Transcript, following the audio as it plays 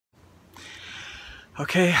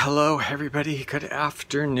Okay, hello everybody. Good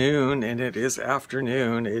afternoon, and it is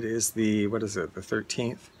afternoon. It is the, what is it, the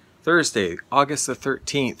 13th? Thursday, August the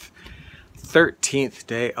 13th. 13th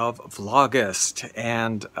day of Vlogust,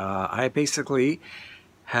 and I basically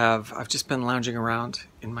I've just been lounging around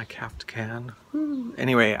in my caftan.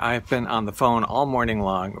 Anyway, I've been on the phone all morning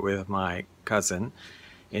long with my cousin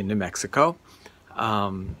in New Mexico,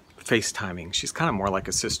 FaceTiming. She's kind of more like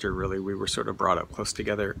a sister, really. We were sort of brought up close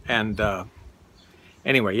together, and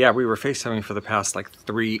anyway, yeah, we were FaceTiming for the past like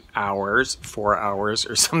 3 hours, 4 hours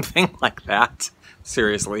or something like that.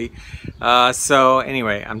 Seriously. So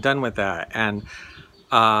anyway, I'm done with that. And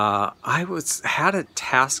I had a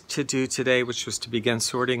task to do today, which was to begin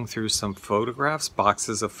sorting through some photographs,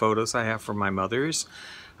 boxes of photos I have from my mother's.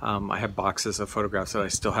 I have boxes of photographs that I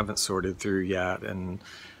still haven't sorted through yet. And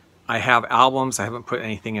I have albums. I haven't put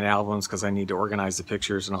anything in albums because I need to organize the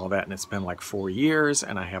pictures and all that. And it's been like 4 years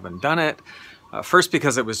and I haven't done it. First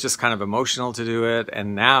because it was just kind of emotional to do it,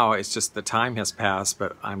 and now it's just the time has passed,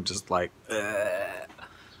 but I'm just like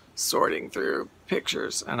sorting through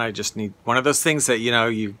pictures, and I just need one of those things that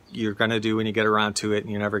you're gonna do when you get around to it,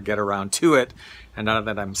 and you never get around to it. And now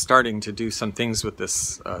that I'm starting to do some things with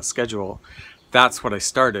this schedule, that's what I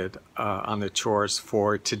started on the chores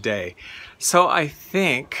for today. So I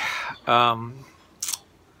think, but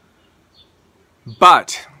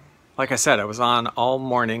like I said, I was on all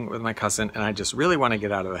morning with my cousin, and I just really want to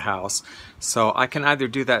get out of the house. So I can either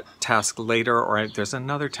do that task later, or there's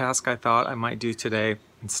another task I thought I might do today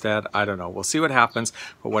instead. I don't know. We'll see what happens.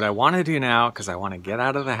 But what I want to do now, because I want to get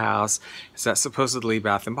out of the house, is that supposedly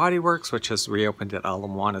Bath & Body Works, which has reopened at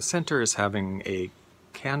Moana Center, is having a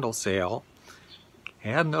candle sale.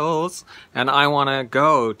 Candles. And I want to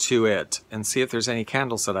go to it and see if there's any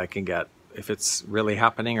candles that I can get, if it's really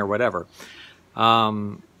happening or whatever.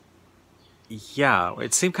 Yeah,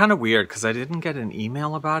 it seemed kind of weird because I didn't get an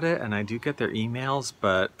email about it, and I do get their emails,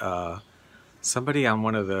 but somebody on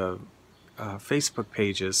one of the Facebook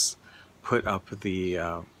pages put up the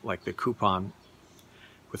like the coupon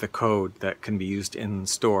with a code that can be used in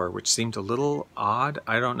store, which seemed a little odd.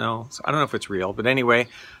 I don't know. So I don't know if it's real, but anyway,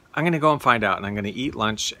 I'm going to go and find out, and I'm going to eat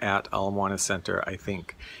lunch at Moana Center, I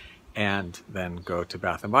think, and then go to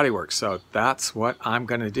Bath & Body Works. So that's what I'm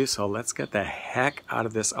going to do. So let's get the heck out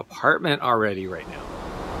of this apartment already right now.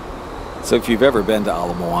 So if you've ever been to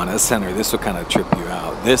Moana Center, this will kind of trip you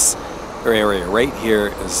out. This area right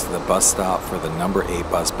here is the bus stop for the number 8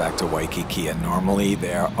 bus back to Waikiki, and normally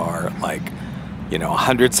there are like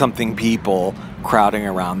 100-something people crowding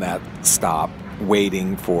around that stop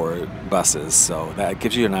waiting for buses. So that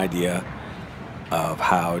gives you an idea of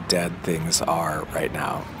how dead things are right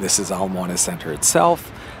now. This is Moana Center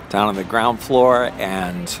itself, down on the ground floor,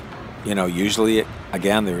 and usually,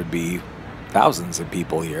 again, there would be thousands of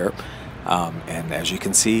people here, and as you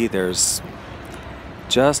can see, there's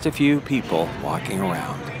just a few people walking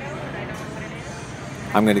around.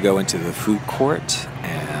 I'm going to go into the food court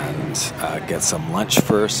and get some lunch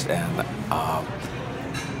first, and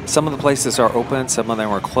some of the places are open, some of them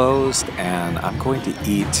are closed, and I'm going to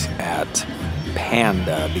eat at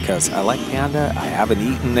Panda because I like Panda. I haven't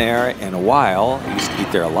eaten there in a while. I used to eat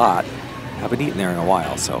there a lot. I haven't eaten there in a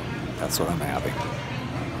while, so that's what I'm having.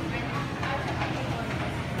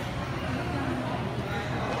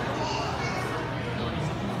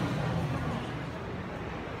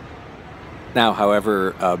 Now,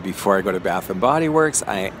 however, before I go to Bath & Body Works,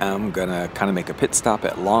 I am going to kind of make a pit stop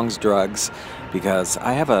at Long's Drugs because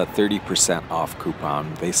I have a 30% off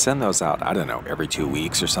coupon. They send those out, I don't know, every 2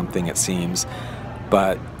 weeks or something, it seems.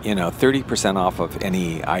 But, 30% off of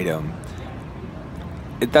any item,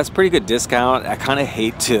 that's pretty good discount. I kind of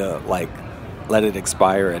hate to, let it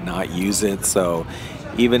expire and not use it. So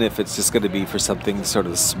even if it's just going to be for something sort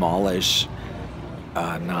of smallish,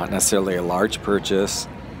 not necessarily a large purchase,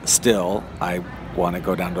 still, I want to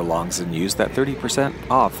go down to Long's and use that 30%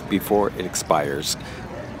 off before it expires.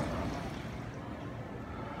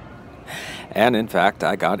 And in fact,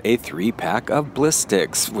 I got a 3-pack of Bliss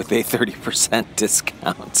Sticks with a 30%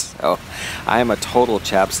 discount. So I am a total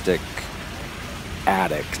chapstick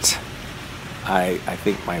addict. I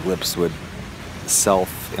think my lips would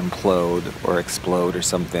self-implode or explode or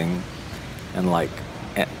something in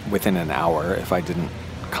within an hour if I didn't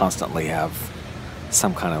constantly have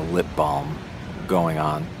some kind of lip balm going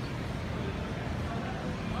on.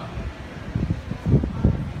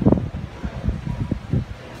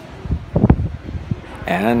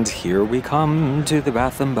 And here we come to the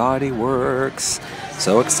Bath & Body Works.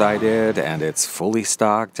 So excited, and it's fully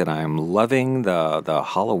stocked, and I'm loving the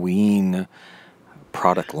Halloween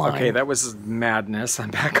product line. Okay, that was madness.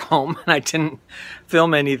 I'm back home and I didn't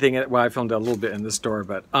film anything. Well, I filmed a little bit in the store,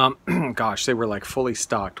 but gosh, they were like fully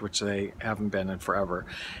stocked, which they haven't been in forever.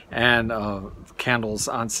 And candles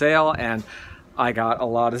on sale, and I got a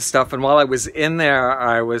lot of stuff. And while I was in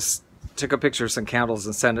there, took a picture of some candles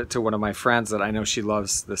and sent it to one of my friends that I know she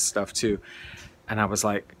loves this stuff too. And I was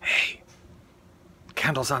like, hey,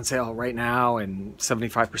 candles on sale right now and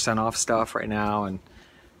 75% off stuff right now. And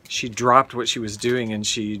she dropped what she was doing and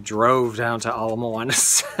she drove down to Moana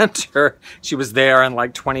Center. She was there in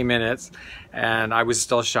like 20 minutes and I was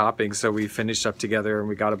still shopping. So we finished up together and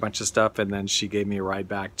we got a bunch of stuff, and then she gave me a ride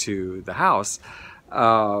back to the house.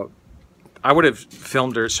 I would have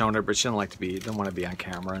filmed her, shown her, but she didn't want to be on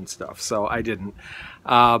camera and stuff. So I didn't.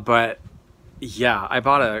 But yeah, I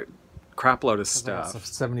bought a crap load of stuff.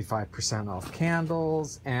 75% off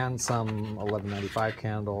candles and some $11.95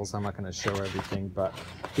 candles. I'm not going to show everything, but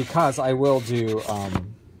because I will do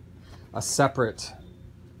a separate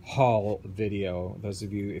haul video. Those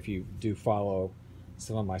of you, if you do follow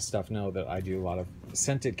some of my stuff, know that I do a lot of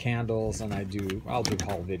scented candles, and I'll do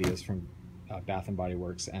haul videos from Bath and Body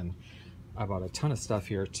Works, and I bought a ton of stuff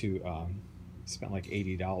here to spent like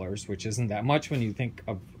 $80, which isn't that much when you think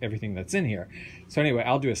of everything that's in here. So anyway,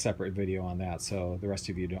 I'll do a separate video on that, so the rest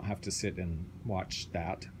of you don't have to sit and watch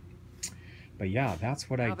that. But yeah, that's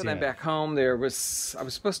what I did. Now that I'm back home, I was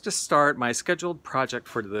supposed to start, my scheduled project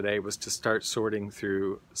for the day was to start sorting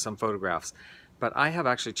through some photographs. But I have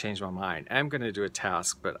actually changed my mind. I'm going to do a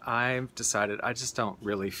task, but I've decided I just don't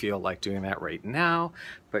really feel like doing that right now.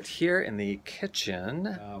 But here in the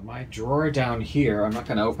kitchen, my drawer down here, I'm not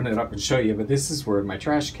going to open it up and show you, but this is where my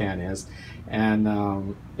trash can is.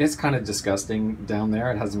 And it's kind of disgusting down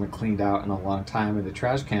there. It hasn't been cleaned out in a long time, and the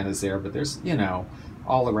trash can is there, but there's, you know,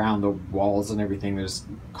 all around the walls and everything, there's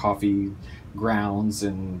coffee grounds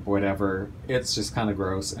and whatever. It's just kind of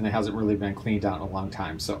gross, and it hasn't really been cleaned out in a long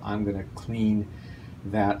time. So I'm going to clean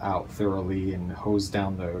that out thoroughly and hose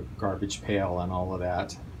down the garbage pail and all of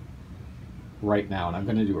that right now. And I'm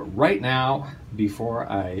going to do it right now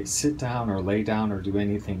before I sit down or lay down or do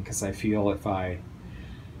anything, because I feel if I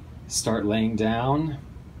start laying down,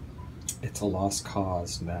 it's a lost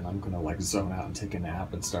cause. And then I'm going to like zone out and take a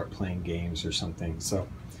nap and start playing games or something. So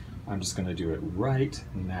I'm just going to do it right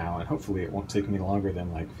now, and hopefully it won't take me longer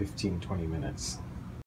than like 15-20 minutes.